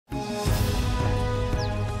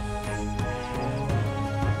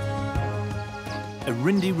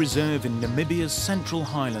Erindi Reserve in Namibia's Central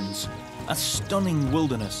Highlands, a stunning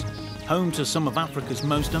wilderness, home to some of Africa's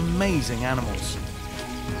most amazing animals.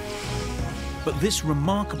 But this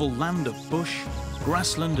remarkable land of bush,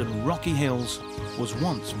 grassland and rocky hills was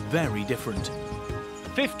once very different.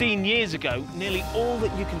 15 years ago, nearly all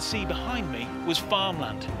that you can see behind me was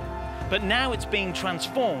farmland. But now it's being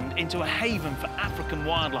transformed into a haven for African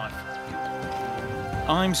wildlife.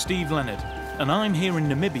 I'm Steve Leonard, and I'm here in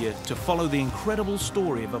Namibia to follow the incredible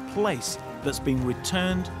story of a place that's been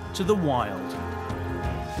returned to the wild.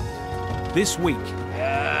 This week,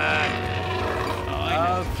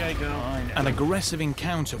 Okay, girl. an aggressive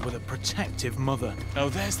encounter with a protective mother. Oh,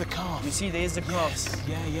 there's the calf. You see, there's the cross.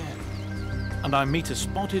 Yeah, yeah. And I meet a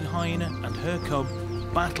spotted hyena and her cub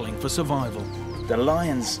battling for survival. The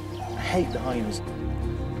lions hate the hyenas.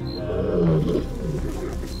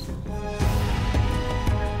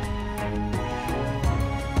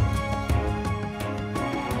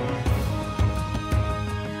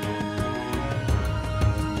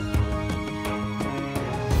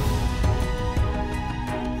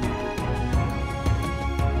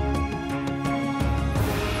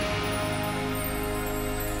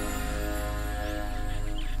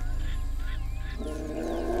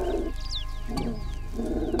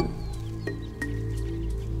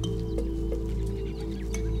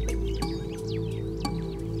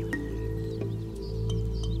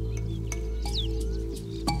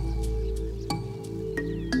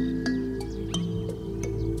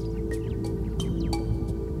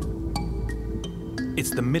 It's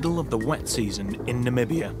the middle of the wet season in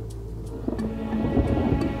Namibia.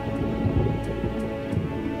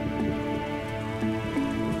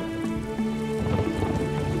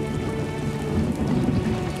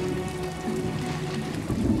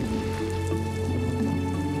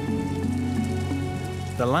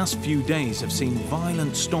 The last few days have seen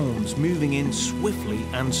violent storms moving in swiftly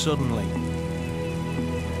and suddenly.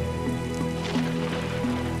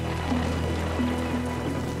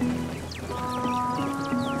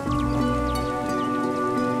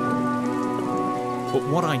 But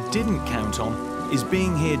what I didn't count on is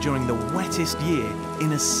being here during the wettest year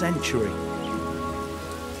in a century.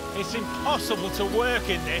 It's impossible to work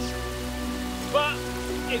in this, but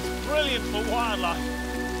it's brilliant for wildlife.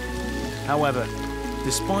 However,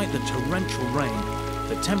 despite the torrential rain,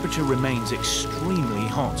 the temperature remains extremely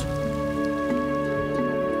hot.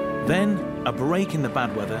 Then, a break in the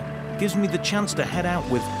bad weather gives me the chance to head out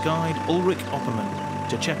with guide Ulrich Opperman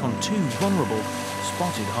to check on two vulnerable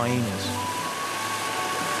spotted hyenas.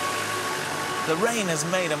 The rain has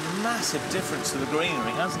made a massive difference to the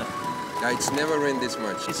greenery, hasn't it? Yeah, it's never rained this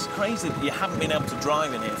much. It's crazy that you haven't been able to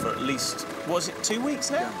drive in here for at least, was it 2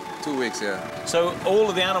 weeks now? Yeah, 2 weeks, yeah. So all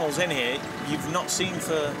of the animals in here, you've not seen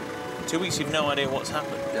for 2 weeks, you've no idea what's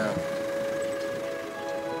happened. Yeah.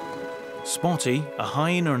 Spotty, a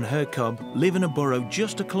hyena and her cub, live in a burrow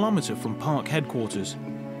just a kilometre from park headquarters.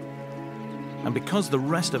 And because the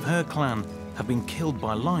rest of her clan have been killed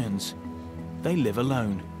by lions, they live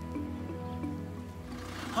alone.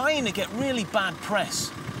 Hyena get really bad press.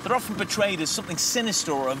 They're often portrayed as something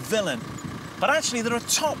sinister or a villain. But actually, they're a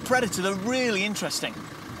top predator. They're really interesting.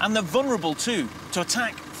 And they're vulnerable, too, to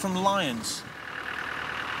attack from lions.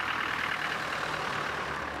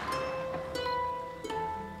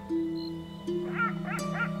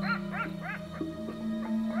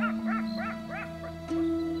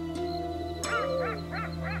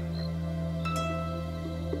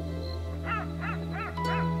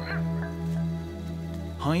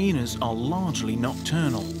 Hyenas are largely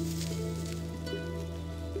nocturnal.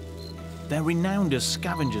 They're renowned as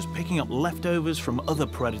scavengers, picking up leftovers from other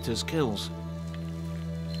predators' kills.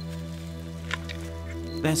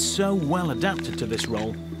 They're so well adapted to this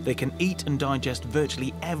role, they can eat and digest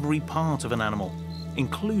virtually every part of an animal,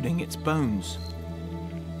 including its bones.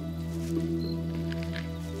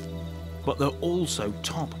 But they're also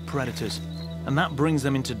top predators, and that brings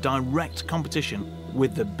them into direct competition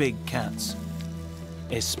with the big cats,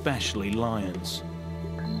 especially lions.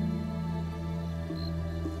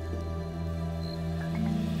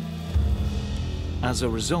 As a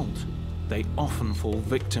result, they often fall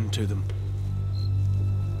victim to them.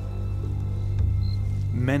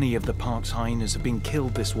 Many of the park's hyenas have been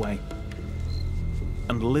killed this way.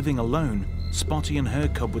 And living alone, Spotty and her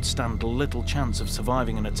cub would stand little chance of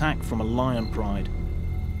surviving an attack from a lion pride.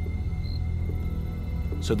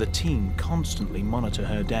 So the team constantly monitor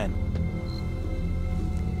her den.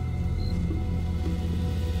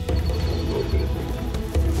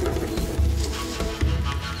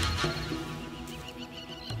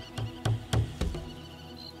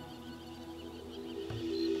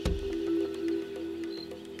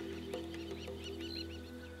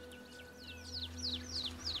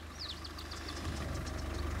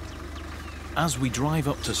 As we drive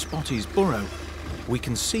up to Spotty's burrow, we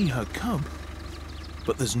can see her cub,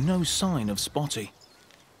 but there's no sign of Spotty.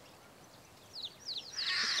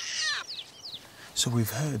 So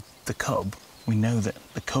we've heard the cub. We know that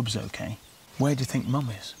the cub's okay. Where do you think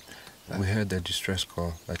Mum is? We heard the distress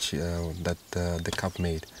call that the cub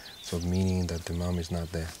made, so meaning that the mom is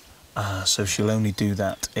not there. So she'll only do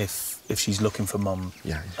that if she's looking for Mum.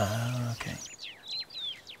 Yeah. Okay.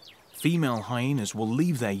 Female hyenas will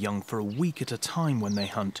leave their young for a week at a time when they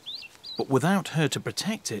hunt, but without her to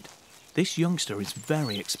protect it, this youngster is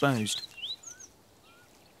very exposed.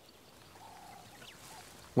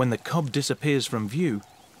 When the cub disappears from view,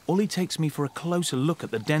 Ollie takes me for a closer look at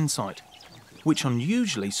the den site, which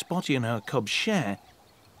unusually Spotty and her cub share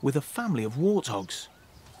with a family of warthogs.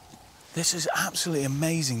 This is absolutely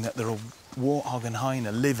amazing that there are warthog and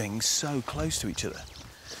hyena living so close to each other.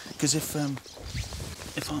 Because if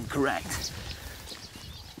I'm correct,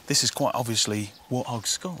 this is quite obviously warthog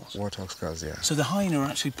skulls. Warthog skulls, yeah. So the hyena are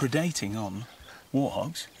actually predating on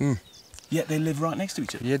warthogs, yet they live right next to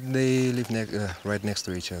each other. Yet they live right next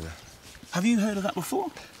to each other. Have you heard of that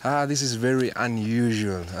before? This is very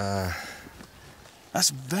unusual.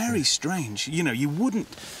 That's very strange. You know, you wouldn't,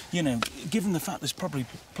 given the fact there's probably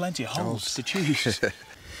plenty of holes to choose.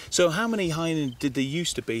 So how many hyena did there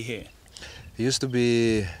used to be here? There used to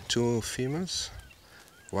be 2 females,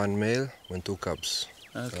 1 male, and 2 cubs.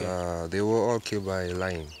 Okay. They were all killed by a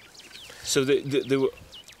lion. So the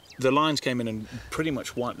lions came in and pretty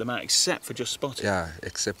much wiped them out, except for just Spotty. Yeah,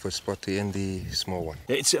 except for Spotty and the small one.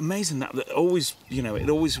 It's amazing that always, it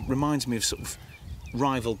always reminds me of sort of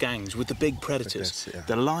rival gangs with the big predators. Yeah.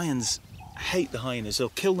 The lions hate the hyenas. They'll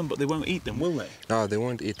kill them, but they won't eat them, will they? No, they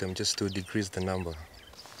won't eat them, just to decrease the number.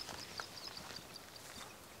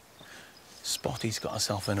 Spotty's got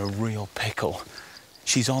herself in a real pickle.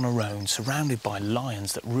 She's on her own, surrounded by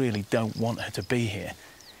lions that really don't want her to be here.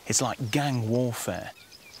 It's like gang warfare.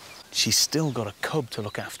 She's still got a cub to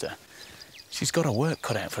look after. She's got her work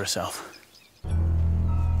cut out for herself.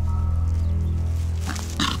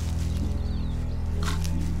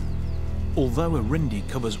 Although Erindi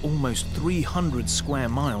covers almost 300 square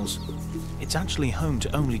miles, it's actually home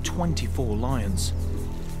to only 24 lions.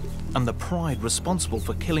 And the pride responsible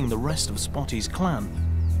for killing the rest of Spotty's clan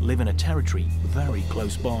live in a territory very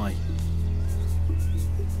close by.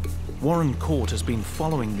 Warren Court has been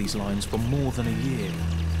following these lions for more than a year.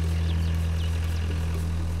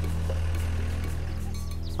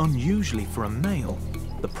 Unusually for a male,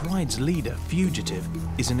 the pride's leader, Fugitive,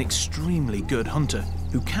 is an extremely good hunter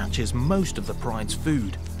who catches most of the pride's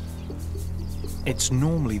food. It's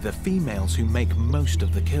normally the females who make most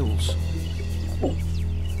of the kills.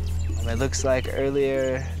 It looks like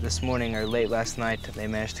earlier this morning or late last night, they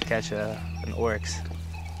managed to catch an oryx.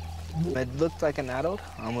 It looked like an adult.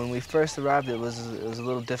 When we first arrived, it was a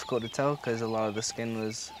little difficult to tell because a lot of the skin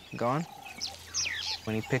was gone.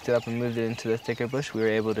 When he picked it up and moved it into the thicker bush, we were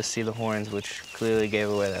able to see the horns, which clearly gave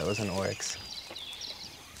away that it was an oryx.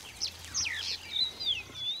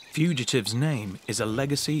 Fugitive's name is a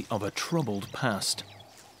legacy of a troubled past.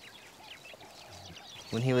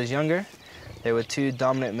 When he was younger, there were 2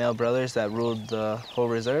 dominant male brothers that ruled the whole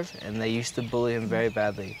reserve, and they used to bully him very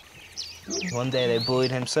badly. One day they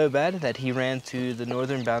bullied him so bad that he ran to the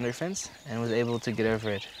northern boundary fence and was able to get over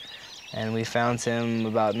it. And we found him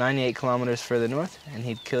about 98 kilometers further north, and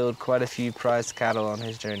he'd killed quite a few prized cattle on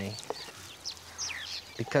his journey.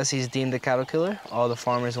 Because he's deemed a cattle killer, all the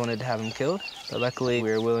farmers wanted to have him killed, but luckily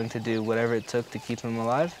we were willing to do whatever it took to keep him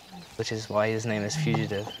alive, which is why his name is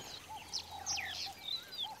Fugitive.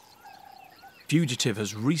 Fugitive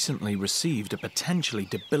has recently received a potentially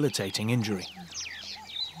debilitating injury.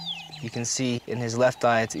 You can see in his left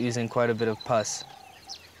eye it's oozing quite a bit of pus.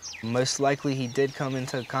 Most likely he did come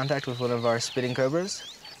into contact with one of our spitting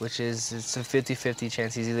cobras, which is, it's a 50-50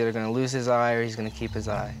 chance he's either going to lose his eye or he's going to keep his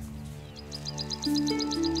eye.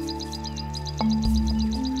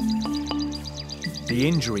 The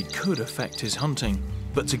injury could affect his hunting,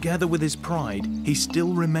 but together with his pride, he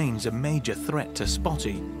still remains a major threat to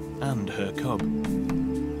Spotty and her cub.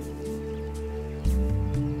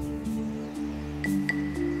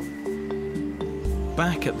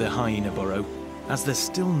 Back at the hyena burrow, as there's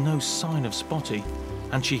still no sign of Spotty,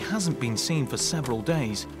 and she hasn't been seen for several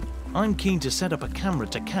days, I'm keen to set up a camera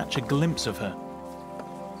to catch a glimpse of her.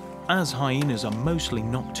 As hyenas are mostly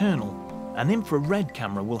nocturnal, an infrared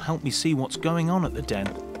camera will help me see what's going on at the den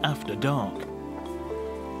after dark.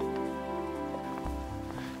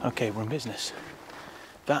 Okay, we're in business.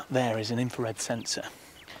 That there is an infrared sensor.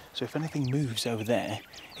 So if anything moves over there,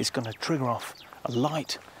 it's going to trigger off a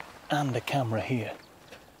light and a camera here.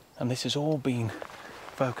 And this has all been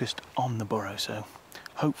focused on the burrow, so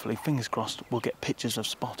hopefully, fingers crossed, we'll get pictures of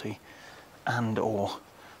Spotty and or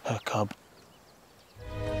her cub.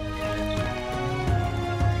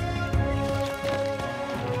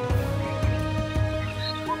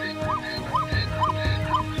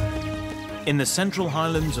 In the Central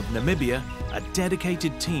Highlands of Namibia, a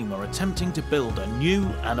dedicated team are attempting to build a new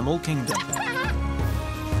animal kingdom.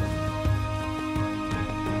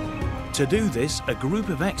 To do this, a group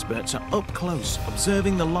of experts are up close,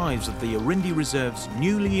 observing the lives of the Erindi Reserve's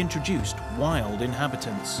newly introduced wild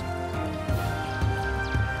inhabitants.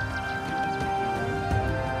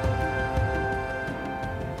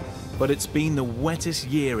 But it's been the wettest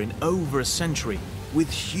year in over a century,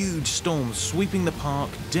 with huge storms sweeping the park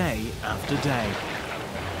day after day.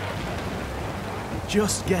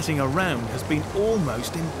 Just getting around has been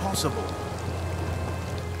almost impossible.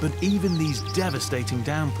 But even these devastating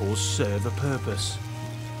downpours serve a purpose.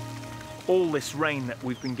 All this rain that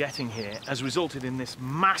we've been getting here has resulted in this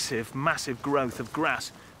massive, massive growth of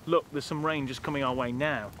grass. Look, there's some rain just coming our way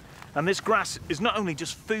now. And this grass is not only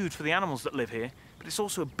just food for the animals that live here, but it's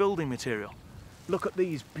also a building material. Look at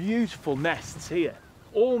these beautiful nests here,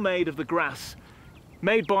 all made of the grass,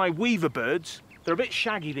 made by weaver birds. They're a bit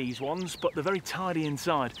shaggy, these ones, but they're very tidy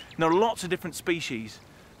inside. And there are lots of different species.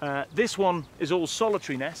 This one is all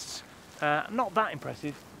solitary nests. Not that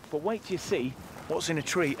impressive, but wait till you see what's in a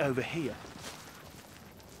tree over here.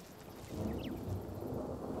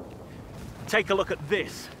 Take a look at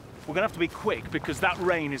this. We're gonna have to be quick because that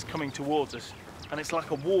rain is coming towards us and it's like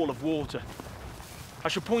a wall of water. I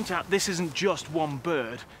should point out this isn't just one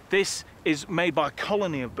bird. This is made by a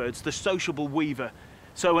colony of birds, the sociable weaver.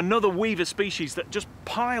 So another weaver species that just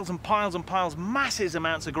piles and piles and piles massive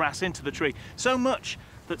amounts of grass into the tree. So much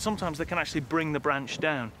that sometimes they can actually bring the branch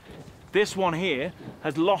down. This one here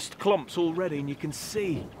has lost clumps already, and you can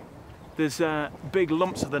see there's big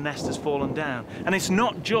lumps of the nest has fallen down. And it's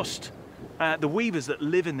not just the weavers that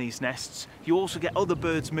live in these nests. You also get other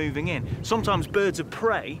birds moving in. Sometimes birds of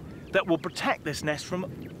prey that will protect this nest from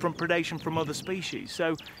predation from other species.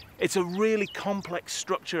 So it's a really complex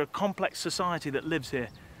structure, a complex society that lives here,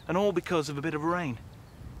 and all because of a bit of rain.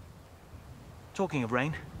 Talking of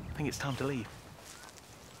rain, I think it's time to leave.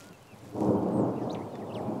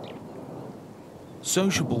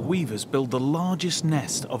 Sociable weavers build the largest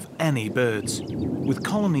nest of any birds, with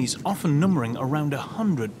colonies often numbering around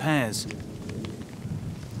 100 pairs.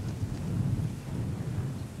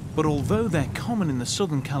 But although they're common in the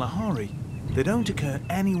southern Kalahari, they don't occur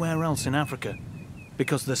anywhere else in Africa,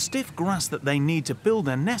 because the stiff grass that they need to build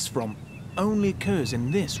their nests from only occurs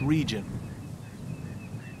in this region.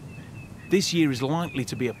 This year is likely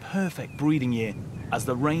to be a perfect breeding year, as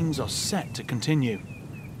the rains are set to continue.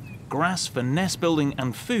 Grass for nest building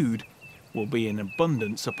and food will be in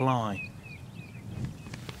abundant supply.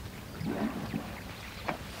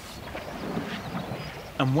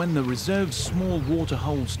 And when the reserve's small water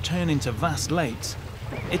holes turn into vast lakes,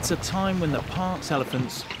 it's a time when the park's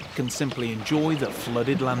elephants can simply enjoy the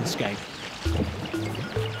flooded landscape.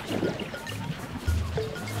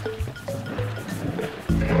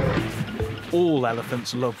 All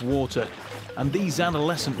elephants love water, and these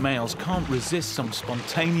adolescent males can't resist some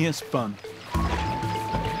spontaneous fun.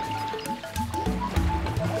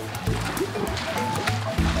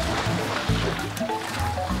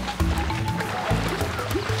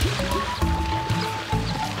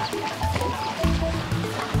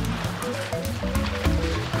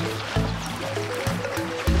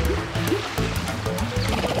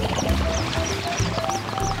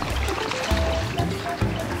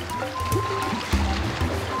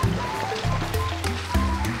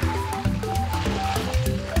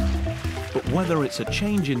 Whether it's a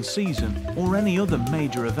change in season or any other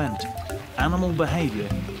major event, animal behaviour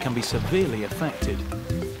can be severely affected.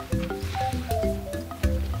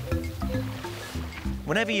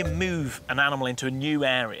 Whenever you move an animal into a new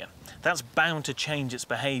area, that's bound to change its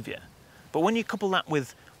behaviour. But when you couple that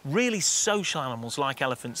with really social animals like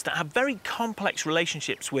elephants that have very complex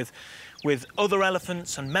relationships with other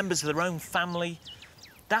elephants and members of their own family,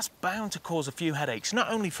 that's bound to cause a few headaches, not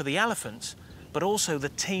only for the elephants, but also the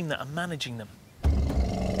team that are managing them.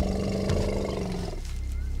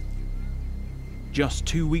 Just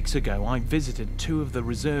 2 weeks ago, I visited two of the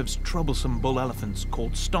reserve's troublesome bull elephants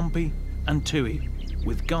called Stompy and Tui,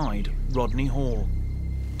 with guide Rodney Hall.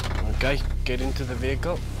 Okay, get into the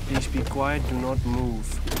vehicle. Please be quiet, do not move.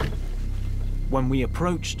 When we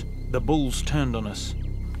approached, the bulls turned on us.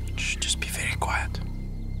 Shh, just be very quiet.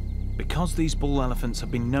 Because these bull elephants have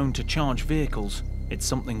been known to charge vehicles, it's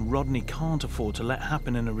something Rodney can't afford to let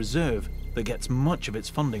happen in a reserve that gets much of its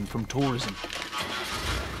funding from tourism.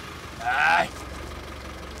 Aye.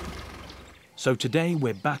 So today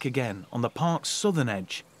we're back again on the park's southern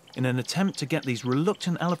edge in an attempt to get these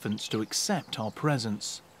reluctant elephants to accept our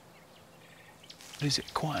presence. Is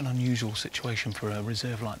it quite an unusual situation for a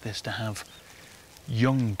reserve like this to have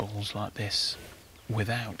young bulls like this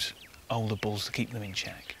without older bulls to keep them in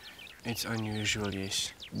check? It's unusual,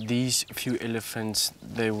 yes. These few elephants,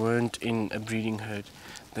 they weren't in a breeding herd.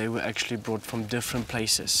 They were actually brought from different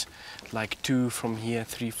places, like 2 from here,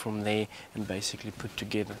 3 from there, and basically put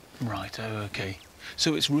together. Right, oh, okay.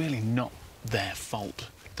 So it's really not their fault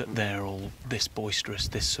that they're all this boisterous,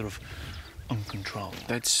 this sort of uncontrolled.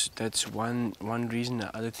 That's one reason.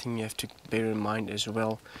 The other thing you have to bear in mind as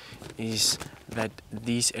well is that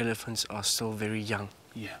these elephants are still very young.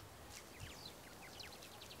 Yeah.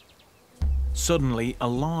 Suddenly, a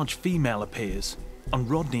large female appears, and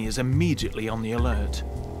Rodney is immediately on the alert.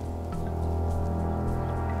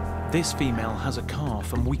 This female has a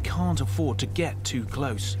calf, and we can't afford to get too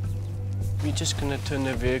close. We're just going to turn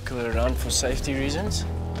the vehicle around for safety reasons.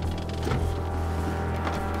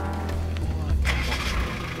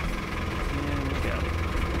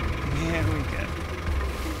 Here we go.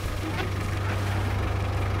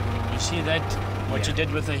 You see that? What you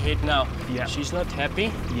did with her head now? Yeah. She's not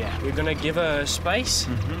happy. Yeah. We're going to give her space.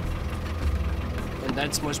 Mm-hmm. And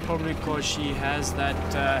that's most probably because she has that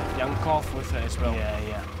young calf with her as well.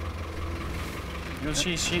 Yeah. You'll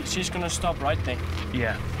see she's going to stop right there.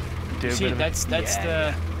 Yeah. Do a See, bit of that's the...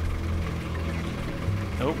 Yeah.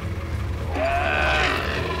 Oh.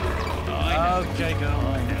 Okay, girl.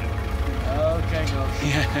 I know. Okay, girl.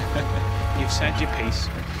 Yeah. You've said your piece.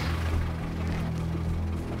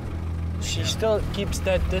 She still keeps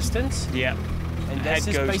that distance. Yeah. And Head this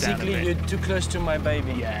is goes basically down a bit. you're too close to my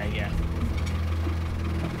baby. Yeah.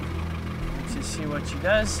 Let's just see what she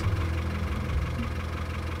does.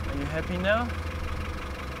 Are you happy now?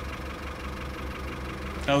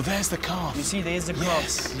 Oh, there's the calf. You see, there's the calf.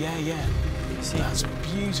 Yes. Yeah. You see? That's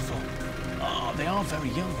beautiful. Oh, they are very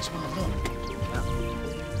young as well, look.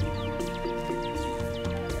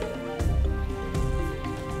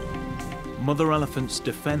 Mother elephants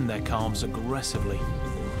defend their calves aggressively.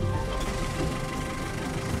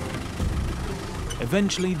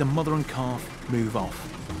 Eventually, the mother and calf move off,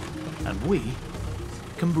 and we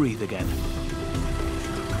can breathe again.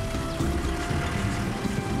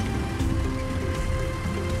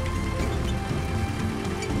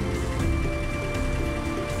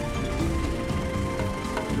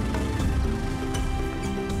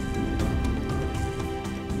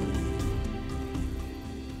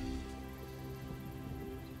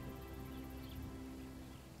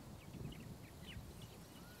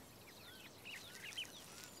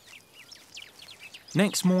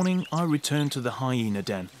 Next morning, I return to the hyena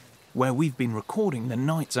den, where we've been recording the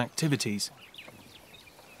night's activities.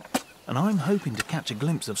 And I'm hoping to catch a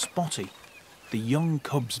glimpse of Spotty, the young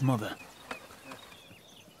cub's mother.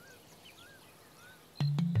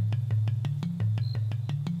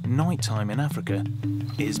 Nighttime in Africa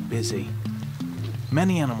is busy.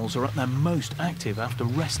 Many animals are at their most active after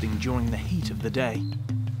resting during the heat of the day.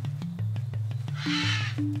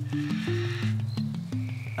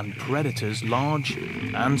 And predators, large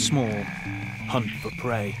and small, hunt for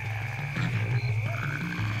prey.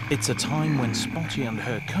 It's a time when Spotty and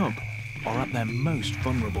her cub are at their most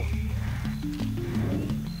vulnerable.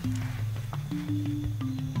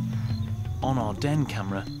 On our den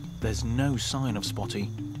camera, there's no sign of Spotty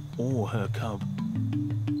or her cub.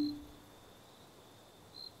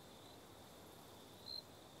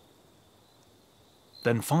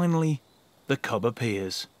 Then finally, the cub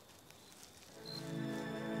appears.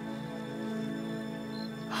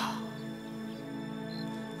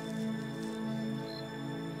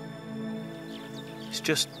 It's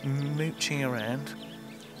just mooching around.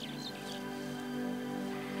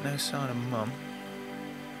 No sign of mum.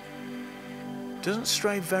 Doesn't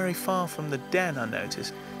stray very far from the den, I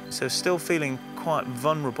notice, so still feeling quite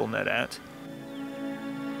vulnerable, no doubt.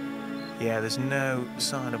 Yeah, there's no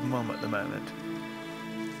sign of mum at the moment.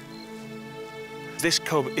 This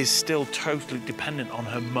cub is still totally dependent on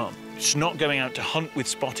her mum. She's not going out to hunt with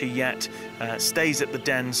Spotty yet, stays at the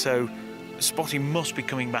den, so Spotty must be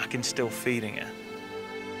coming back and still feeding her.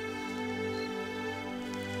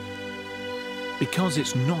 Because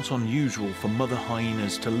it's not unusual for mother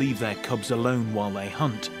hyenas to leave their cubs alone while they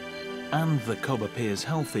hunt, and the cub appears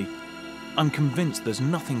healthy, I'm convinced there's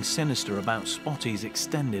nothing sinister about Spotty's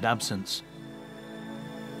extended absence.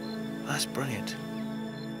 That's brilliant.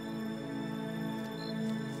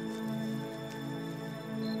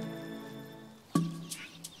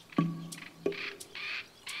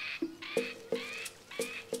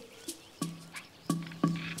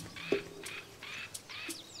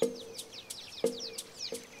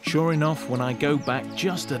 Sure enough, when I go back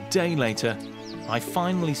just a day later, I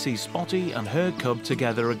finally see Spotty and her cub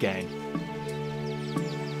together again.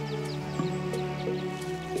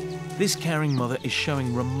 This caring mother is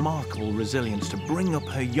showing remarkable resilience to bring up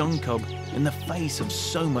her young cub in the face of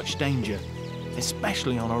so much danger,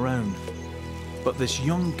 especially on her own. But this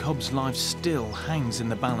young cub's life still hangs in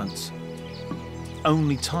the balance.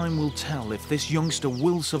 Only time will tell if this youngster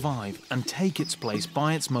will survive and take its place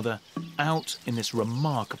by its mother out in this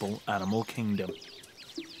remarkable animal kingdom.